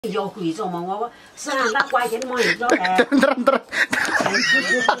要贵重嘛，我身上那关键的嘛也要来。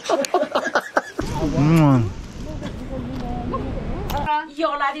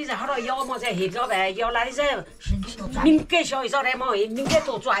要来的在好多要么在黑着呗，要来的在明个小一早来嘛，明个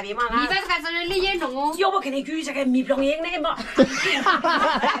多赚的嘛。你这个是你严重哦。要不肯定举这个米不容易的嘛。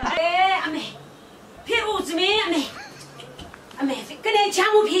哎，阿妹，屁股子面阿妹，阿妹，跟你抢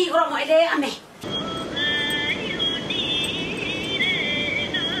我屁股了嘛？来阿妹。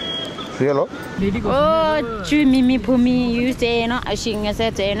 哦，煮米米泡米有这呢，还行啊，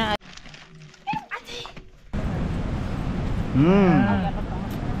是这呢。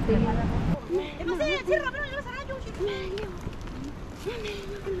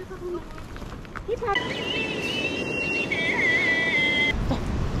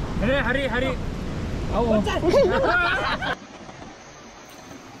Hari.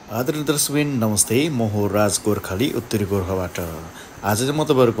 आदरणीय दर्शकबिन नमस्ते म हो राजगोरखाली उत्तरी गोर्खाबाट आज चाहिँ म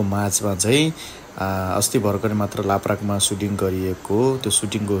तपाईहरुको माझमा चाहिँ अस्ति भर्खरै मात्र लाप्राकमा सुटिङ गरिएको त्यो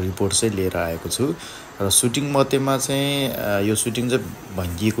सुटिङको रिपोर्ट चाहिँ लिएर आएको छु र सुटिङ मध्येमा चाहिँ यो सुटिङ चाहिँ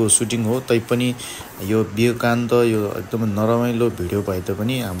भङ्गिएको सुटिङ हो तैपनि यो बेकान्त यो एकदमै नरमाइलो भिडियो भए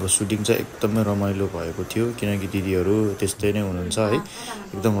तापनि हाम्रो सुटिङ चाहिँ एकदमै रमाइलो भएको थियो किनकि दिदीहरु त्यस्तै नै हुनुहुन्छ है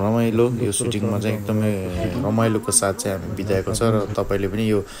एकदम रमाइलो यो सुटिङमा चाहिँ एकदमै रमाइलोको साथ चाहिँ हामी बिताएको छ र तपाईले पनि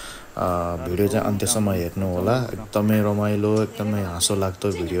यो भिडियो चाहिँ अन्त्यसम्म हेर्नु होला एकदमै रमाइलो एकदमै हाँसो लाग्दो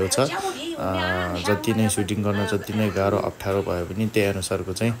भिडियो छ जति नै सुटिङ गर्न जति नै गाह्रो अप्ठ्यारो भए पनि त्यही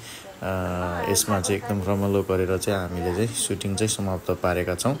अनुसारको चाहिँ यसमा चाहिँ एकदम रमाइलो गरेर चाहिँ हामीले चाहिँ सुटिङ चाहिँ समाप्त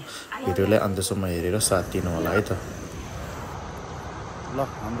पारेका छौं भिडियोलाई अन्त्यसम्म हेरेर साथ दिनु होला है त ल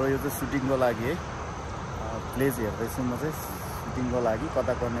हाम्रो यो चाहिँ सुटिङको लागि है प्लेज हेर्दैछु म चाहिँ सुटिङको लागि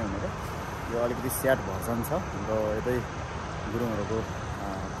कता गर्ने भनेर यो अलिकति स्याड भर्जन छ र यतै गुरुङहरुको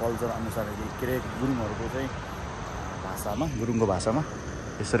कल्चर अनुसार के रे गुरुङहरुको चाहिँ भाषामा गुरुङको भाषामा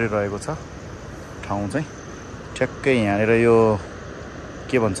यसरी रहेको छ ठाउँ चाहिँ ठ्याक्कै यहाँनेर यो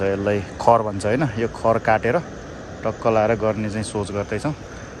के भन्छ यसलाई खर भन्छ हैन यो खर काटेर टक्क लाएर गर्ने चाहिँ सोच गर्दै छौं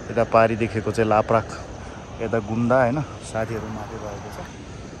यता पारी देखेको चाहिँ लाप्राक यता गुन्डा हैन साथीहरु माथि रहेको छ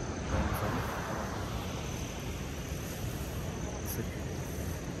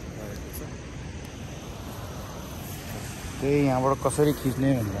त्यही यहाँबाट कसरी खिच्ने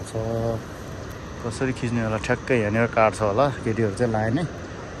भनेर छ कसरी खिच्ने होला ठ्याक्कै यहाँनेर काट्छ होला केटीहरु चाहिँ लाए नै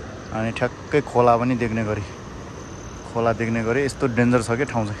अनि ठ्याक्कै खोला पनि देख्ने गरी यस्तो डेन्जर छ के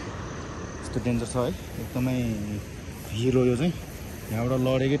ठाउँ चाहिँ यस्तो डेन्जर छ है एकदमै हिरो यो चाहिँ यहाँबाट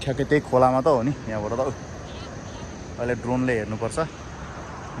लडेकै ठ्याक्कै त्यही खोलामा त हो नि यहाँबाट त अहिले ड्रोनले हेर्नुपर्छ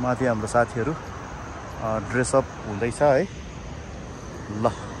माथि हाम्रो साथीहरु ड्रेस अप हुँदैछ है ल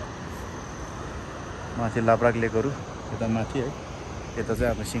माथि लाप्राक लेकहरु यता माथि है यता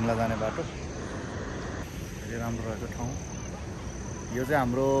चाहिँ हाम्रो सिङला जाने बाटो धेरै राम्रो रहेको ठाउँ यो चाहिँ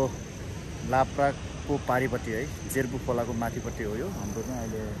हाम्रो लाप्राकको पारीपट्टि है जेर्बु खोलाको माथिपट्टि हो यो हाम्रो चाहिँ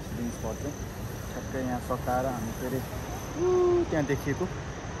अहिले सुटिङ स्पट चाहिँ ठ्याक्कै यहाँ सकाएर हामी फेरि त्यहाँ देखिएको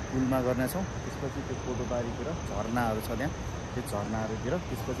पुलमा गर्नेछौँ त्यसपछि त्यो कोटोबारीतिर झरनाहरू छ त्यहाँ त्यो झरनाहरूतिर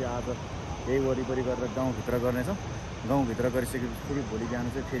त्यसपछि आज यही वरिपरि गरेर गाउँभित्र गर्नेछौँ गाउँभित्र गरिसकेपछि फेरि भोलि बिहान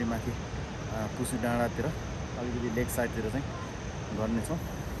चाहिँ फेरि माथि पुसु डाँडातिर अलिकति लेक साइडतिर चाहिँ गर्नेछौँ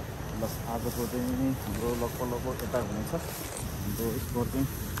ल आजको चाहिँ हाम्रो लगभग यता हुनेछ हाम्रो स्पोर्ट चाहिँ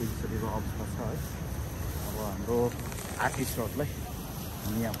त्यसरीको अवस्था छ है अब हाम्रो आर्टिस्टहरूलाई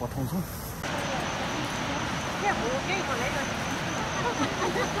हामी यहाँ पठाउँछौँ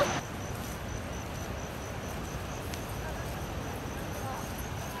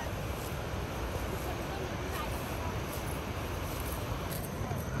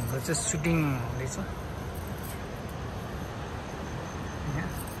हाम्रो चाहिँ सुटिङ हुँदैछ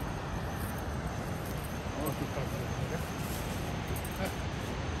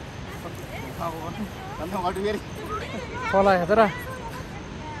खोला हेर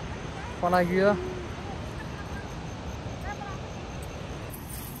खोला गयो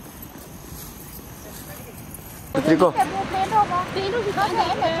त्रिको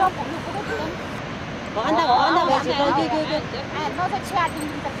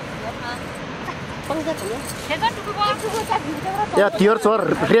या तियर छोर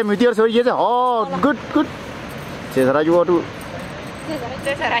रेम तियर छोर ये चाहिँ हो गुड 제사라 유어도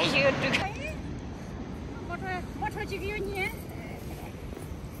제사라 유어도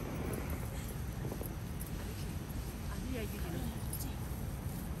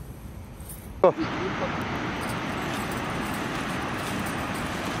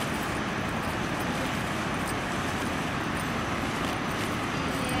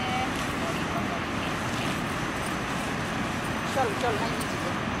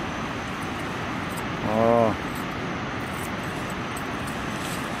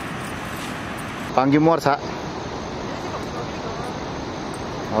방귀 모르사.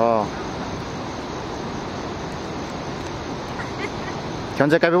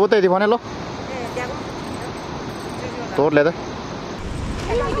 견제 까비 못 되디 보내로. तोड़ ले दे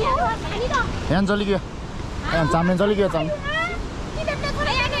यहाँ चली गयो यहाँ चाम्ने चली गयो चाम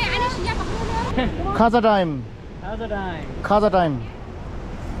खाजा टाइम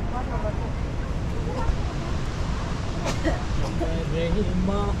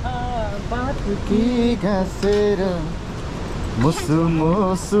की घसेर मुसु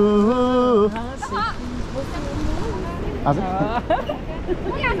मुसु आज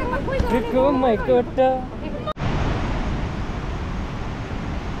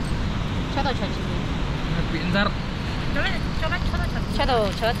Pintar. 쳐도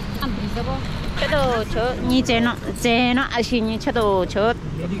쳐. 쳐도 쳐. 니 제노 아시니 쳐도 쳐.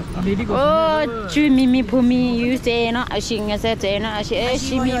 주미미 봄이 유제노 아싱에서 제노 아시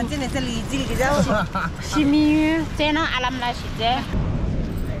시미. 시미 제노 알람라시제.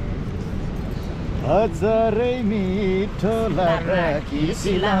 हजारै मिठो लाग्की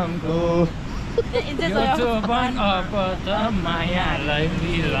सिलामको Coba apa tuh Maya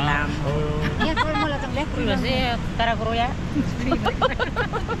lagi lampu. Iya, kalau mau datang deh. Iya sih, tara guru ya.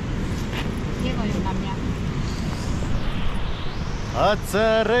 Iya kalau namanya.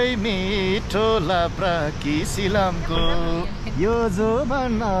 हजारै मिठो लाग्की सिलामको यो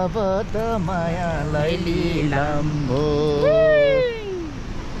जोबन अब त मायालाई लिलाम्भो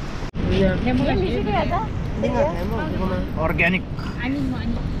Organic.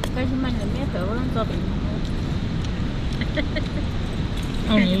 Cái gì mà mẹ tớ cho mình.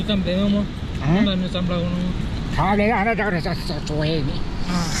 Ông chăm thế không? Ông làm chăm lâu không? Thôi để nó cho chuối.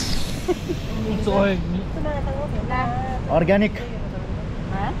 Rồi. Organic.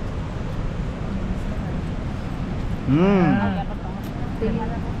 Hả?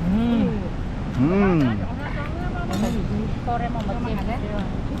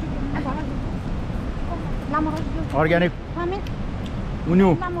 Organic.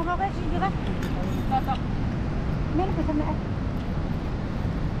 Unyu.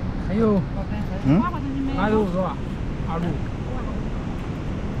 Ayo. Alu rồi. Alu.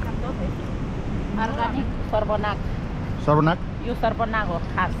 Organik sorbonak. Sorbonak. Yo sorbonago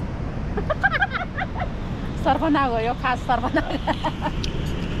khas. Sorbonago yo khas sorbonak.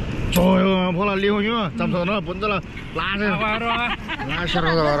 Trời ơi, phô là liêu nhá, chăm sóc nó là bốn là lá rồi. Lá sao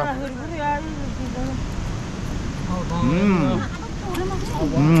rồi.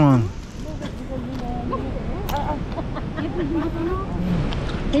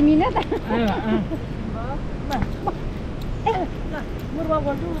 Thì mình đấy.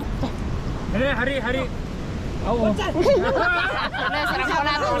 Hari. Oh. Đây sẽ làm con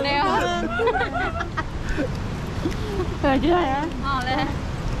ăn đây. Rồi chưa hả? Lên.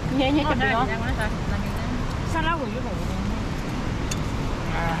 Nhẹ chụp được. Sao lâu rồi vậy?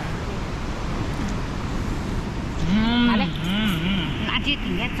 Aji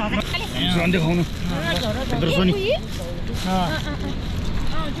tinggal soalnya. Soalnya kamu. Terus nih.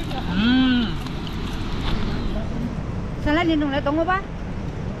 Salah ni nung le tunggu ba?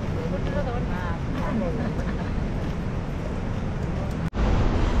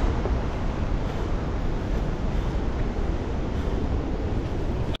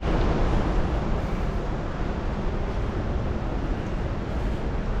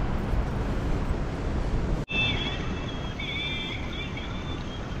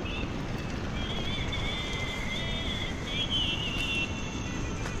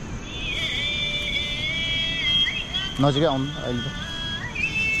 नजिकै आउनु अहिले त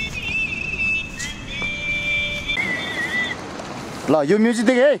ल यो music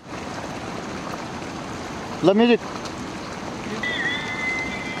देखे है ल music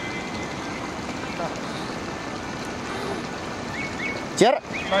chair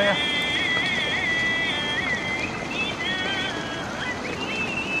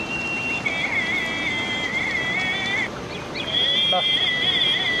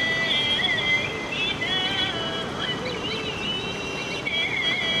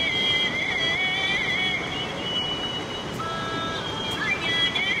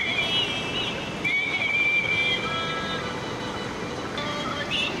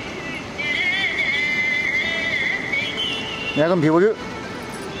약간 비보류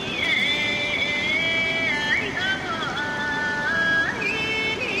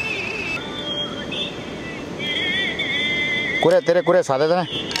कुरे तेरे कुरे सादे थे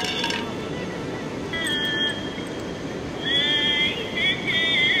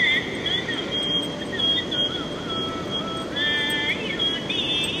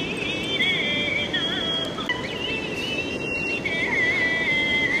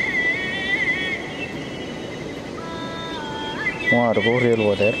उहाँहरूको रेल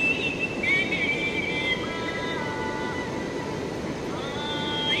हो त्यहाँ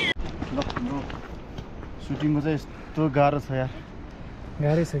ल हाम्रो सुटिङको चाहिँ यस्तो गाह्रो छ यार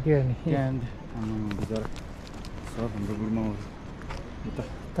गाह्रै छ के गर्ने त्यहाँ हाम्रो बिचरा सब हाम्रो गुरुमाहरू यता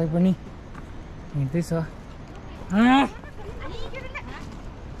तैपनि हिँड्दैछ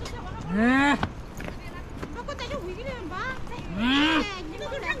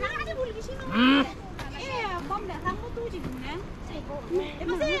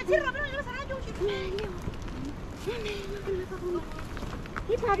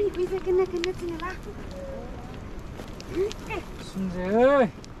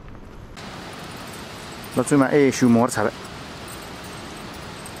लक्ष्मीमा ए सिउ मोर छ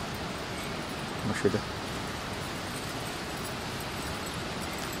मसित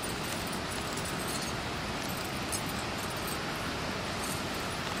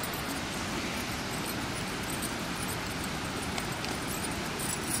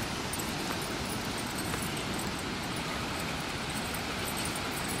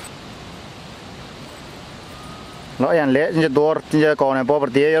Nó ăn lẽ như đor như con này bỏ bật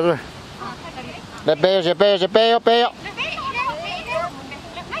tía rồi. Để bê bê.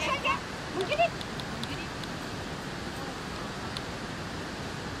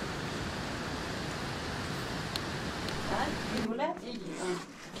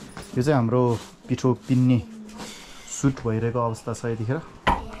 यो चाहिँ हाम्रो पिठो पिन्ने सुट भइरहेको अवस्था छ यतिखेर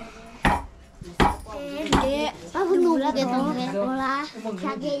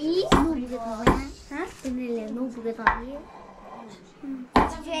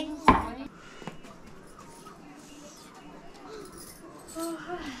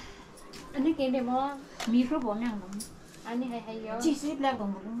Anh cái này mà microphone nào anh hay hay yo chỉ xếp lại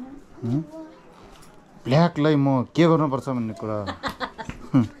còn một ब्ल्याकलाई म के गर्नु पर्छ भन्ने कुरा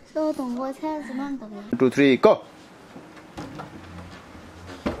都懂我猜怎么懂 2 3 go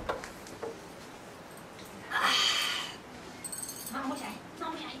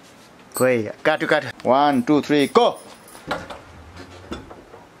Great, got 1 2 3 go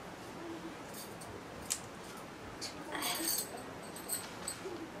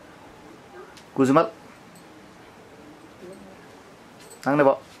구즈맛 당내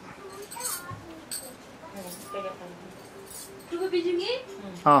봐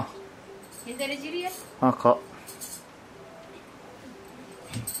아. 아, 가.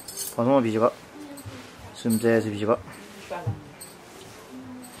 버섯 비지가. 숨재서 비지가.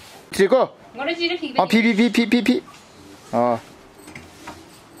 지고. 아, 피. 아.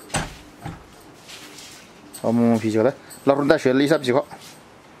 어머 비지가. 라룬다 쉘리 삽 비지가.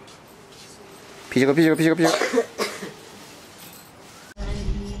 비지가.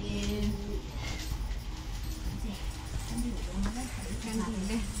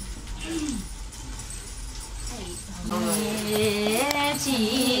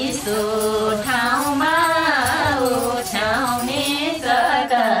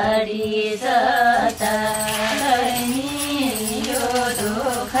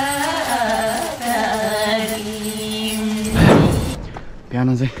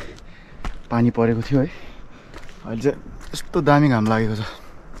 बिहान चाहिँ पानी परेको थियो है अहिले चाहिँ यस्तो दामी घाम लागेको छ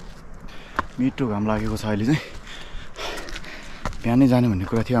मिठो घाम लागेको छ अहिले चाहिँ बिहानै जाने भन्ने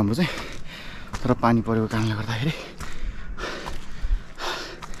कुरा थियो हाम्रो चाहिँ तर पानी परेको कारणले गर्दाखेरि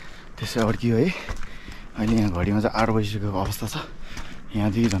त्यसै अड्कियो है अहिले यहाँ घडीमा चाहिँ 8 बजिसकेको अवस्था छ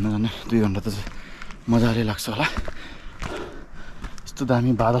यहाँदेखि झन् 2 घन्टा त मजाले लाग्छ होला यस्तो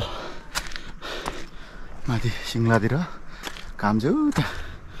दामी बादल माथि सिङ्लातिर काम चाहिँ उता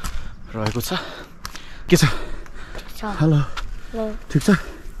रहेको छ के छ हेलो ठिक छ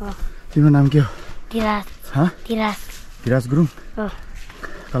तिम्रो नाम के हो तिराज गुरुङ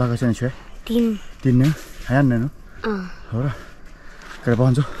कला कैसे छ 3 ने हायान ने हो र के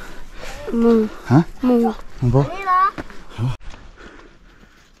भन्छौ म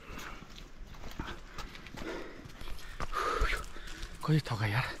खोइ थका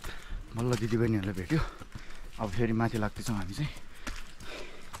यार मल्ल दिदीबहिनीहरूलाई भेट्यो अब फेरि माथि लाग्दैछौँ हामी चाहिँ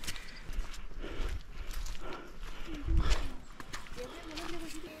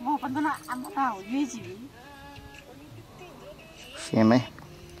सेमै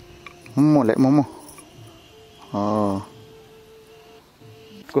मोमो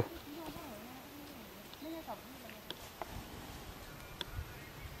go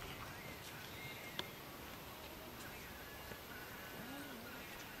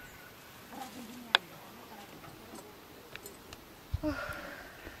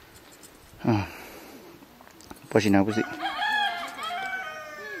पसिना पसी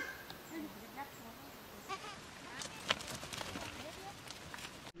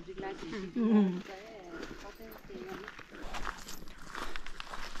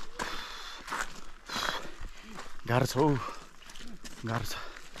गाह्रो छ हौ गाह्रो छ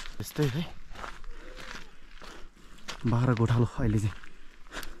यस्तै है बाख्रा गोठालो अहिले चाहिँ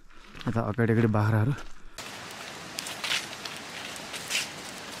यता अगाडि अगाडि बाख्राहरू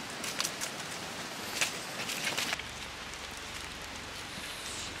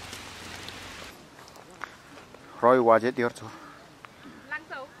Rồi qua chết tiệt rồi.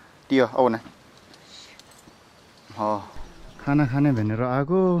 Tiệt, ô này. खाना खाने भनेर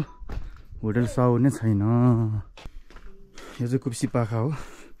आएको होटल साउने छैन यो चाहिँ कुप्सी पाखा हो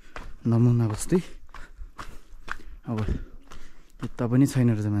नमुना बस्ती अब त्यता पनि छैन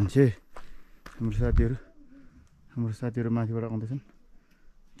रहेछ मान्छे हाम्रो साथीहरू माथिबाट आउँदैछन्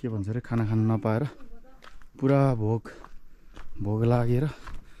के भन्छ अरे खाना खान नपाएर पुरा भोग लागेर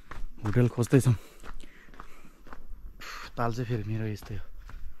होटल खोज्दैछौँ ताल चाहिँ फेरि मेरो यस्तै हो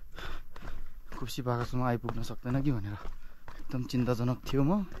कुप्सी पाखासम्म आइपुग्न सक्दैन कि भनेर एकदम चिन्ताजनक थियो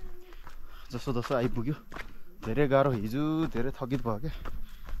म जसो आइपुग्यो धेरै गाह्रो हिजो धेरै थकित भयो क्या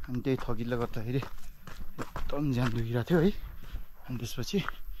अनि त्यही थकितले गर्दाखेरि एकदम ज्यान दुखिरहेको थियो है अनि त्यसपछि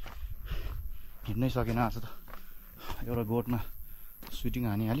हिँड्नै सकेन आज त एउटा गोठमा सुटिङ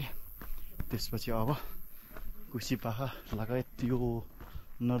हानिहालेँ त्यसपछि अब कुप्सी पाखा लगायत यो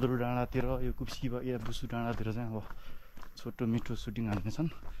नदरु डाँडातिर यो कुप्सी बुसु डाँडातिर चाहिँ अब छोटो मिठो सुटिङ हाल्नेछन्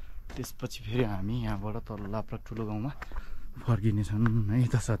त्यसपछि फेरि हामी यहाँबाट तल लाप्रा ठुलो गाउँमा फर्किनेछन् है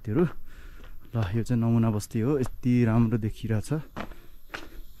त साथीहरू ल यो चाहिँ नमुना बस्ती हो यति राम्रो देखिरहेछ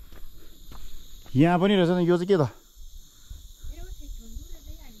यहाँ पनि रहेछ नि यो चाहिँ के त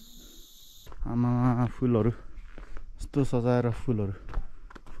आमा फुलहरू यस्तो सजाएर फुल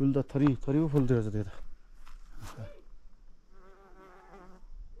त थरी पो फुल्दो रहेछ त्यो त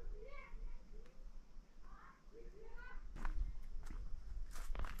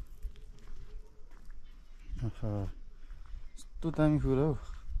यस्तो दामी फुल हो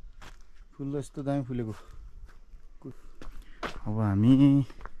फुल त यस्तो दामी फुलेको अब हामी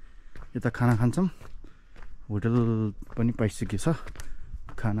यता खाना खान्छौँ होटल पनि पाइसकेको छ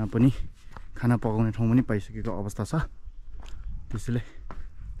खाना पकाउने ठाउँ पनि पाइसकेको अवस्था छ त्यसैले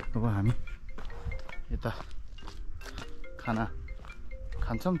अब हामी यता खाना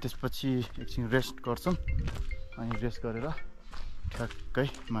खान्छौँ त्यसपछि एकछिन रेस्ट गर्छौँ अनि रेस्ट गरेर ठ्याक्कै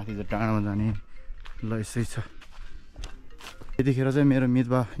माथि डाँडामा जाने ल यसै छ यतिखेर चाहिँ मेरो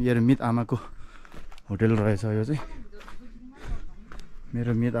मित आमाको होटल रहेछ यो चाहिँ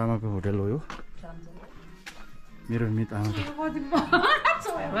मेरो मित आमाको होटल हो यो मेरो मित आमाको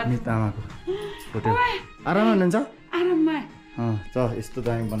होटल आराम हुनुहुन्छ आराममा च यस्तो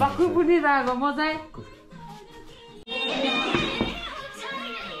दामी बनाएको पनि राको मजा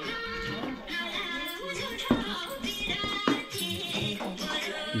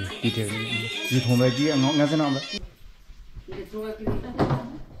이 동백이 ngazen amba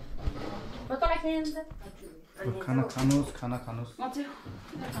खाना खानुस्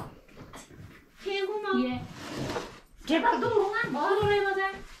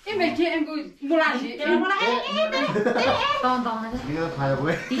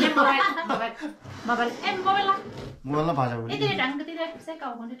मोबाइलमा भाजा बोले यतिले ढंग तिले से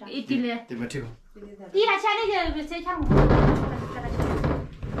काउ भने ढंग यतिले तिमी ठीक हो तिरा छाने जे से छाउ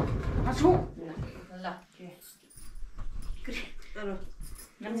आछु ल चलो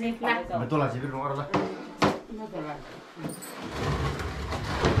नम्से ला म तोला चाहिँ बिर नगर ल म तोला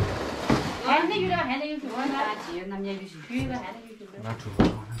हैन यो भन्छ आछि यो नाम याबि छु यो हैन यो राठो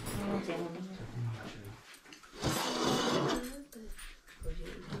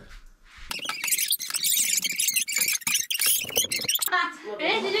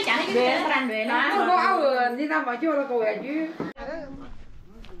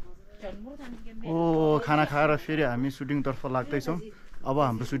ओ खाना खाएर फेरि हामी सुटिङतर्फ लाग्दैछौँ अब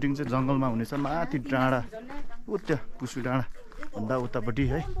हाम्रो सुटिङ चाहिँ जङ्गलमा हुनेछ माथि डाँडा उता पुसु डाँडा भन्दा उतापट्टि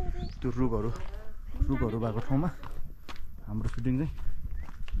है त्यो रुखहरू भएको ठाउँमा हाम्रो सुटिङ चाहिँ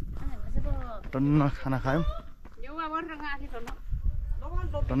टन्न खाना खायौँ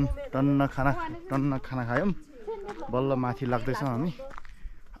टन्न खाना खायौँ बल्ल माथि लाग्दैछौँ हामी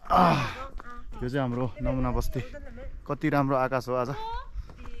यो चाहिँ हाम्रो नमुना बस्ती कति राम्रो आकाश हो आज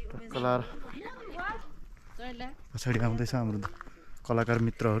कलार पछाडि आउँदैछ हाम्रो कलाकार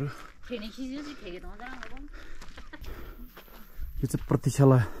मित्रहरू यो चाहिँ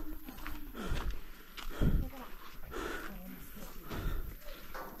प्रतीक्षालय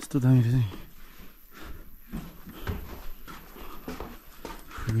यस्तो दामी रहेछ नि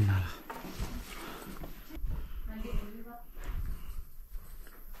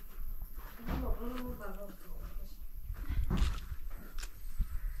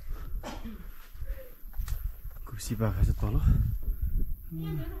कुर्सी पाखा चाहिँ तल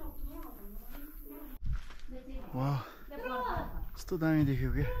वा कस्तो दामी देख्यो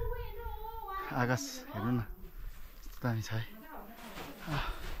के आकाश हेर्नु न कस्तो दामी छ है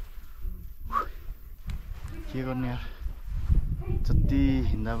के गर्ने यार जति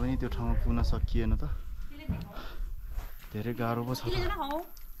हिँड्दा पनि त्यो ठाउँमा पुग्न सकिएन त धेरै गाह्रो पो छ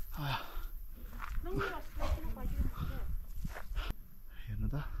हेर्नु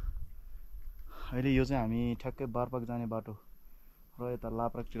त अहिले यो चाहिँ हामी ठ्याक्कै बारपाक जाने बाटो र यता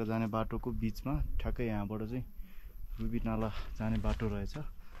लाप्राकतिर जाने बाटोको बिचमा ठ्याक्कै यहाँबाट चाहिँ रुबी नाला जाने बाटो रहेछ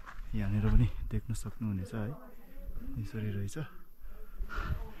यहाँनिर पनि देख्न सक्नुहुनेछ है यसरी रहेछ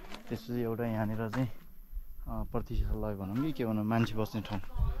त्यसपछि एउटा यहाँनिर चाहिँ प्रतिशालय भनौँ कि के भनौँ मान्छे बस्ने ठाउँ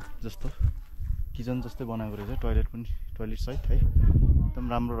जस्तो किचन जस्तै बनाएको रहेछ टोइलेट पनि टोइलेट सहित है एकदम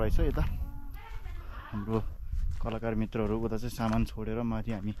राम्रो रहेछ यता हाम्रो कलाकार मित्रहरू उता चाहिँ सामान छोडेर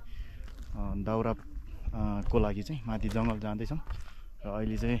माथि हामी दाउरा को लागि चाहिँ माथि जङ्गल जाँदैछौँ र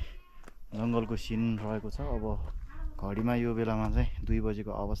अहिले चाहिँ जङ्गलको सिन रहेको छ अब घडीमा यो बेलामा चाहिँ 2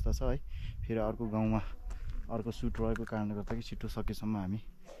 बजेको अवस्था छ है फेरि अर्को गाउँमा अर्को सुट रहेको कारणले गर्दा कि छिटो सकेसम्म हामी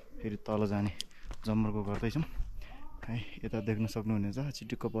फेरि तल जाने जमर्को गर्दैछौँ है यता देख्न सक्नुहुनेछ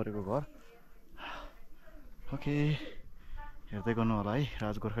चिटिक्क परेको घर ओके हेर्दै गर्नु होला है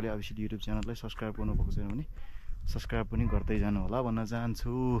राज गोर्खाली अफिसियल युट्युब च्यानललाई सब्सक्राइब गर्नुभएको छैन भने सब्सक्राइब पनि गर्दै जानु होला भन्न चाहन्छु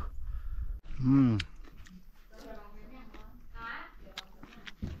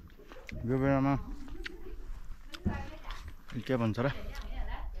यो बेलामा के भन्छ र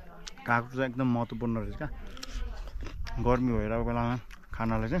कागको चाहिँ एकदम महत्त्वपूर्ण रहेछ क्या गर्मी भइरहेको बेलामा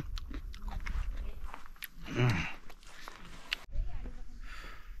खानाले चाहिँ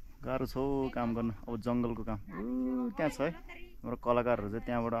गाह्रो छ काम गर्नु अब जङ्गलको काम त्यहाँ छ है हाम्रो कलाकारहरू चाहिँ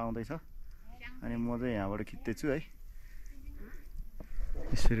त्यहाँबाट आउँदैछ अनि म चाहिँ यहाँबाट खिच्दैछु है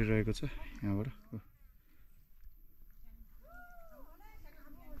यसरी रहेको छ यहाँबाट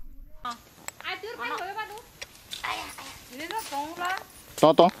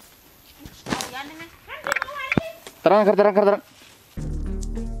terang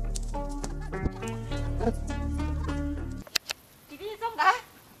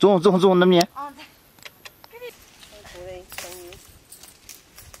Zoom năm nhé.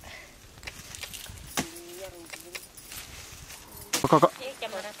 Có.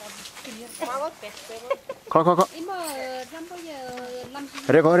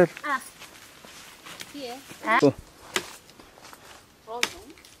 Đây có đây.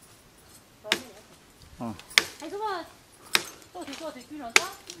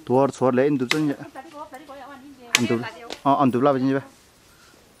 Tuột xuống lấy tụi chân nhỉ. Ăn tụi lao bên như vậy.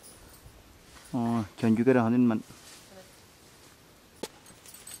 Chọn chú cái đó nên mình.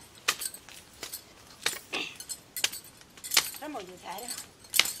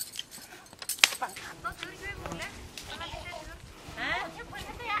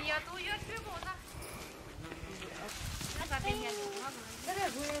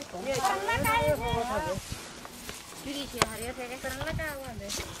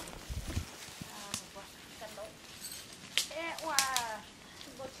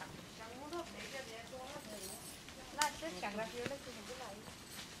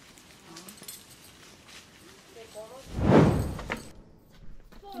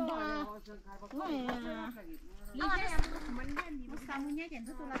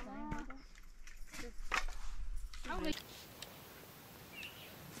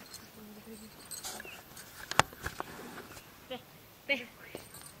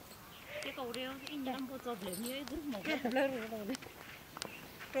 Cái cầu đeo cái nhắm vô cho để như rút một cái lên rồi đấy.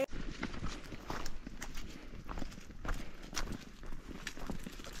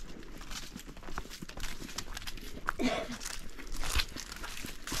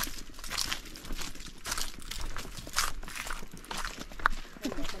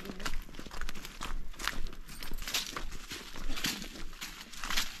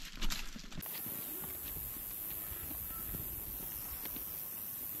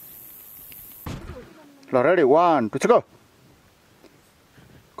 Ready, 1, 2, go.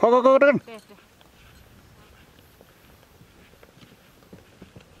 Go, turn.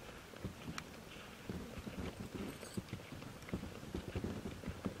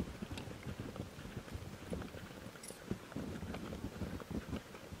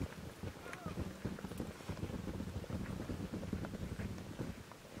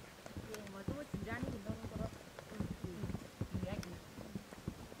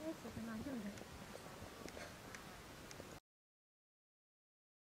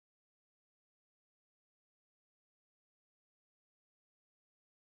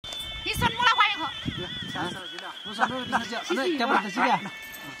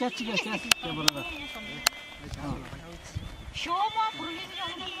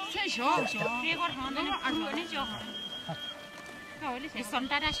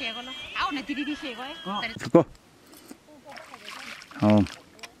 Go. Oh.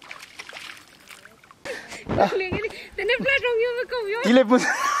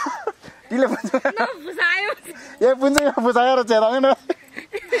 Đi lên nó phụ sai không? Dạ phụ sai rồi chạy đó nữa.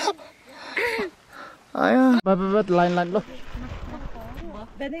 Ai à, bắt line luôn.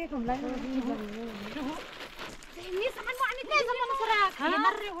 Bên đây không line. Ini saman mo ani teh saman sara.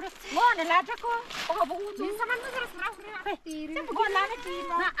 Yenar re ura. Mo ne la ta ko. O bu tu saman mo sara sara ura. Se bu la na ti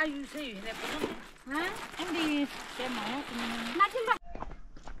na ayu se ne. Ha? Indi se mo. Na tin ba.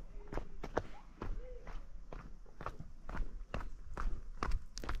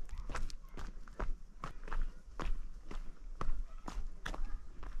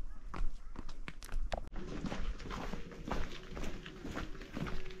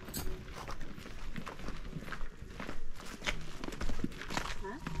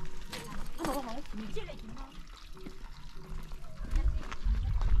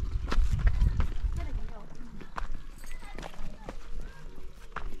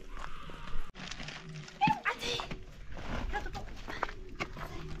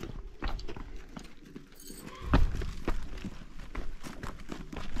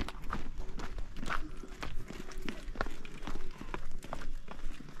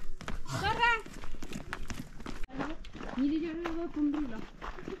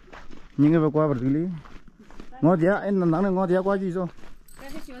 Những người qua vật lý ngó giá anh nắng này ngó giá qua gì rồi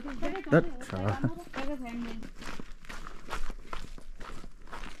đất sợ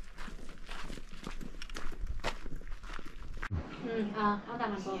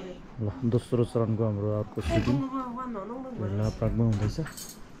दोस्रो चरणको हाम्रो अर्को shooting पहिला प्रागमा हुँदैछ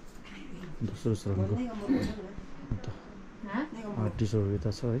दोस्रो चरणको आर्टिस्टहरू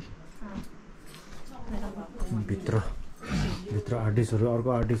यता छ है भित्र आर्टिस्टहरू अर्को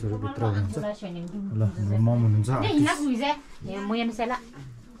आर्टिस्टहरू भित्र हुनुहुन्छ ल मम हुनुहुन्छ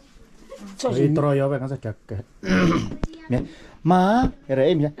तर यो भएन छ ट्याक्क मा हेर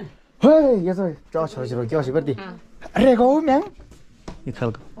है म्या हे यो चाहिँ चछरो के हसी पर्ति अरे गौ म्याङ यो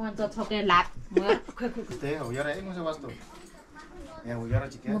खालको 완전 저게 락 뭐야? त्यही हो यो रे मुसे वास्तु यहाँ हो यो रे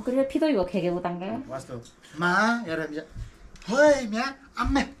चिके 뭐 그래 피도 이거 개개 보단가? वास्तु मा यो रे म्या हे म्या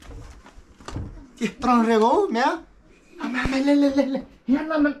आम्मे के तरङ रे गौ म्या आम्मे ले यहाँ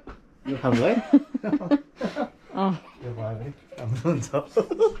नमन यो खालको है यो भयो भने राम्रो हुन्छ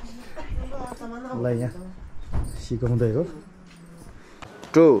ल यहाँ सिकाउँदै हो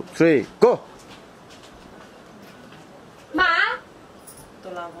 2 3 गो 마.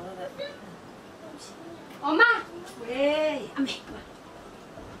 엄마. 왜? 아메.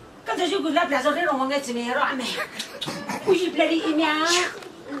刚才就给他别说这种我爱吃面了，阿妹。不许别的一面。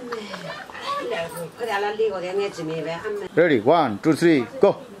来，可点了，那个点爱吃面呗，阿妹。 Ready 1 2 3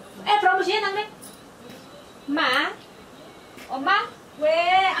 go 哎，不让不行，那没。 마. 엄마.喂，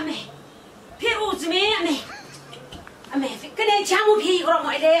阿妹，屁股吃面，阿妹。阿妹，跟那抢我屁股了，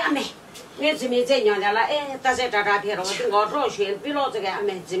我的阿妹。 俺姊妹在娘家了，哎，大家扎片了，我等我绕圈，别老这个俺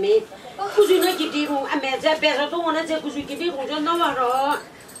们姊妹，不许那给地方，俺们在别说东我那在不许给地方就那么着，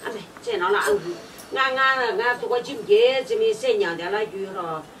俺们在那了俺多个今天姊妹在娘家了就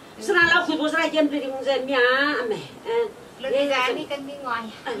了，是那老回头是那眼不的在面俺们，你在你跟你外。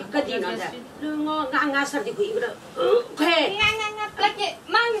个地方在，我俺啥的可以不得，快。那个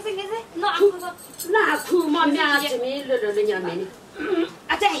妈你是个是，那苦嘛面姊妹了娘们的，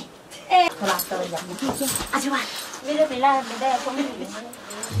啊对。 哎，好了，到家。阿舅啊，没得风雨。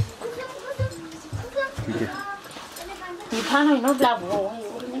你看那那不拉我。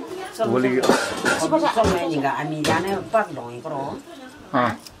我那个。上面那个阿米家那不弄一个咯。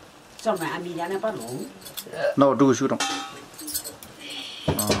啊。上面阿米家那不弄。那我这个修整。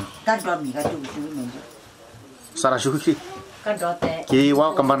啊。干着米个就修那个。सारा修去。干着的。के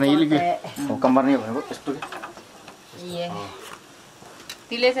वा कम्बार्ने इलिगे हो कम्बार्ने भनेको यस्तो के ए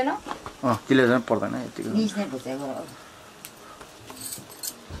तिले छैन तिले चाहिँ पर्दैन यतिको निस नै बुझेको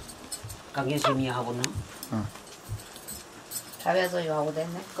कागे सिमी हाबो न 잡아서 요 하고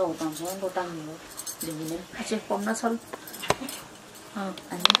됐네 그거 당선 또 당기고 리미네 같이 봄나 설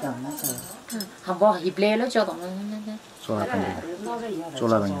아니 너무서 한번 입래로 줘도 쫄아다니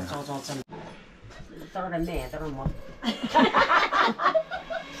떨어졌네 떨어졌네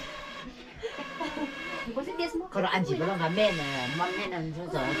그럼 안 집으러 가면은 맘에는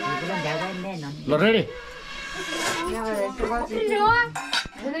줘서 집으로 내가 내는 Ready?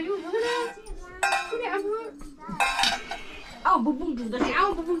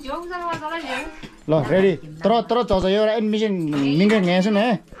 Lo ready. Terus coba ya admission minggu nggak sih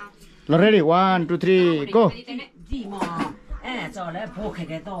nih? Lo ready 1 2 3 go. 哎，早来不开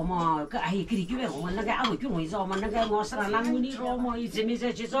个刀嘛，个哎，给你给我那个俺会用一招嘛，那个我是让你说嘛，一直没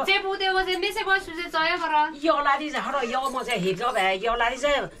在去做。这不对，我这没啥个数字照样好了。要哪里在好了，要么在黑着呗，要哪里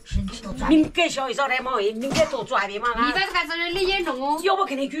在明个小一招来嘛，明个多赚的嘛。你把这个是你严重哦。要不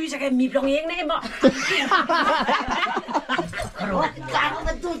肯定举这个米병赢的嘛。咱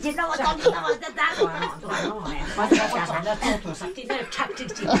们都知道我到底那么的大。我这下山了，做啥的那插这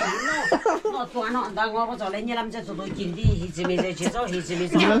个我转了，但我做来你那么在做到今天，一直没在去做，一直没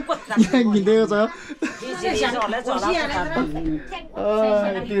做。nhìn thấy sao? 一直没做来做了。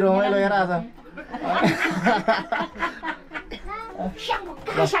đi rồi lấy ra sao?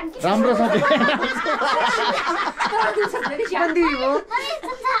 राम्रो छ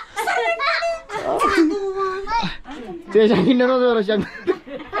त्यो चाहिँ किन्न नजर सँग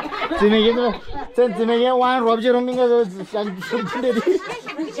지메게 전 지메게 완 럽지로 민가 상 숨진데디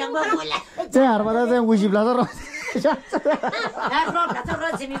제 알바다 제 50 라서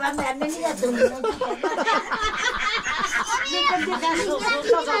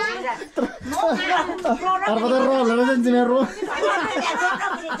알바다 로 라는 지메 로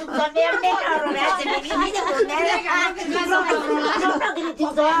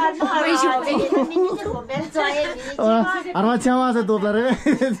알바 참아서 도달해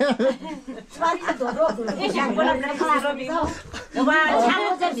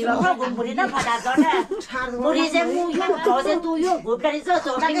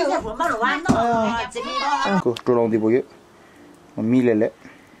टोलाउँदै पुग्यो मिलेले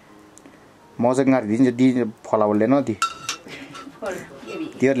मजा गाडिदिन्छ दि फलाउले न दि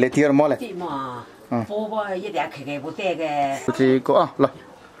तिहरले तिहर मलाई को ल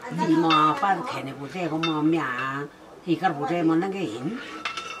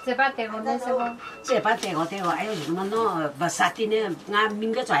这把带我那什么？这把带我，哎呦什么喏，不杀的呢，俺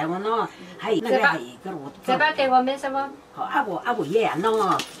明个拽我喏，还那个还一个我。这把带我没什么？阿我也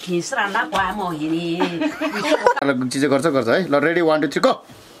喏，平时让他管么呢？ल चिज गर्छ है ल रेडी 1 2 3 गो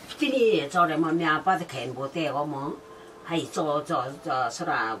今年早来么面把它看不带我么，还早是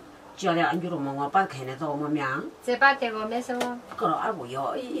啦。叫了俺就么我把看得到么面。这把带我没什么？个了阿我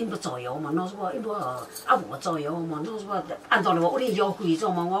要，因不造谣嘛，那是我因不阿我造谣嘛，那是我按照了我屋里要规则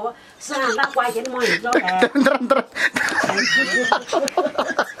嘛，我是让他关键的么一招来。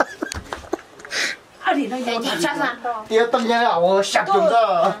阿里那要你吃啥？ 뛰었던냐 오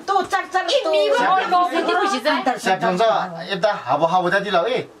샵동자 또 짝짝 이 미국 얼로 근데 보시자. 샵동자 일단 하보다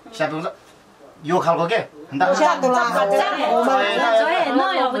딜라이 샵동자 요 갈거게 한다 스타트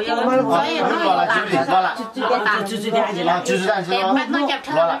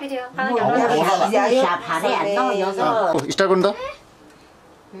건다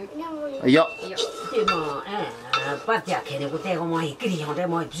야 빠지야 걔네고 대고 뭐 이끼리 한데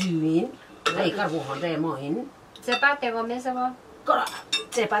뭐 주인 내가 뭐 한데 뭐인 这把带我没什么？ 그라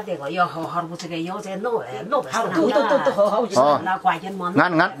제바 대고 여 하루부터게 요새 노래 또 나 과연 뭐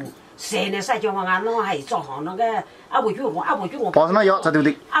난 세네 사정만 안 노하이 저하는 게 아버지 벗나 여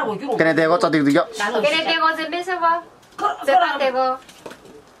자디디 걔네 대고 자디디 여 걔네 대고 제没什么？这把带我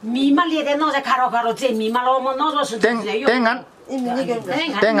미말리에 대 노제 가로 제 미말로 뭐 노조스 땡안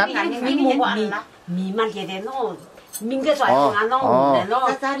미말리에 대 노 민게 좋아요 안 노네 노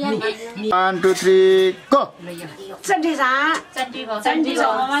 1 2 3 고 真的啥？真的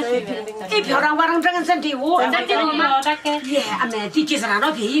一漂亮晚上这个真的我，真的我那个耶，俺们第几十来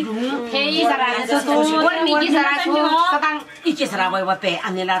那便宜中，便宜啥啦？这都我的名字啥说？啥当？一几十来我白，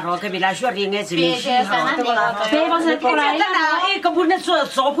俺那那隔壁那学人爱这边去哈，北方是过来的。哎，个不能做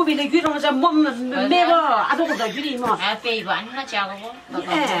照顾别的鱼东西，我没个，俺都不做鱼的嘛。哎，北方那家伙不？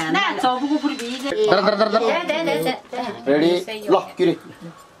哎，那照顾不别的。对。 레디 러 끼리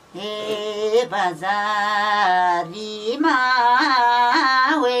바자리마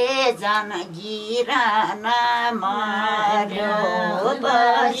외잔 기라나 마려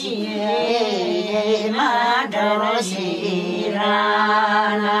바지에 마더시라나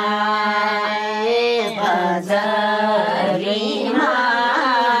바자리마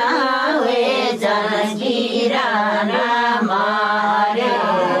외잔 기라나 마려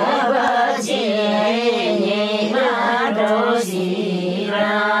바지에 마더시라나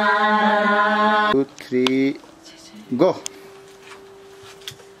 2 3 고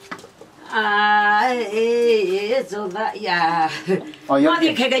走吧呀！我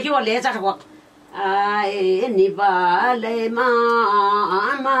得开个药来咋说？你把来妈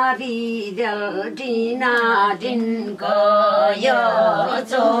的的真那真个要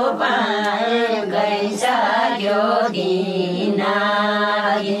走吧，跟下有的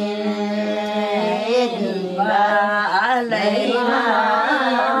那你把来妈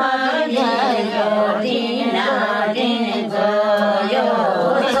的的那真个。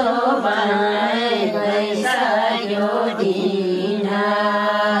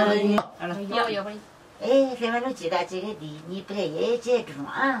呀，这个地你不也这种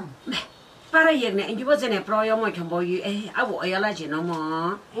啊？把那一年你不真的不要么全部有哎，啊我要来钱了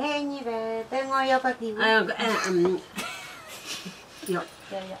么？哎，你呗，等我要把地。哟。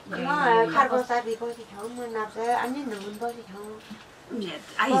我看过啥地方去抢么？那是俺们能不去抢？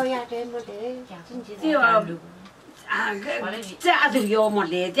哎呀，这没得，真是的。这都要么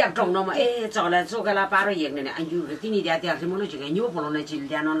来点种了嘛？哎，早来做个那把那一年的，俺有个今年点什么了？这个牛不能来进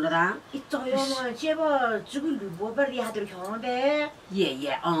点了啦。早要么，这不这个绿波不厉害点抢的。也，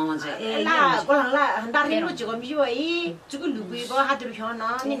这哎。那过两来，那里我这个米喂，这个绿波还点抢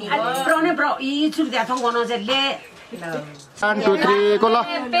呢？你不让不让，一做点放光了再来。1, 2, 3, go lah.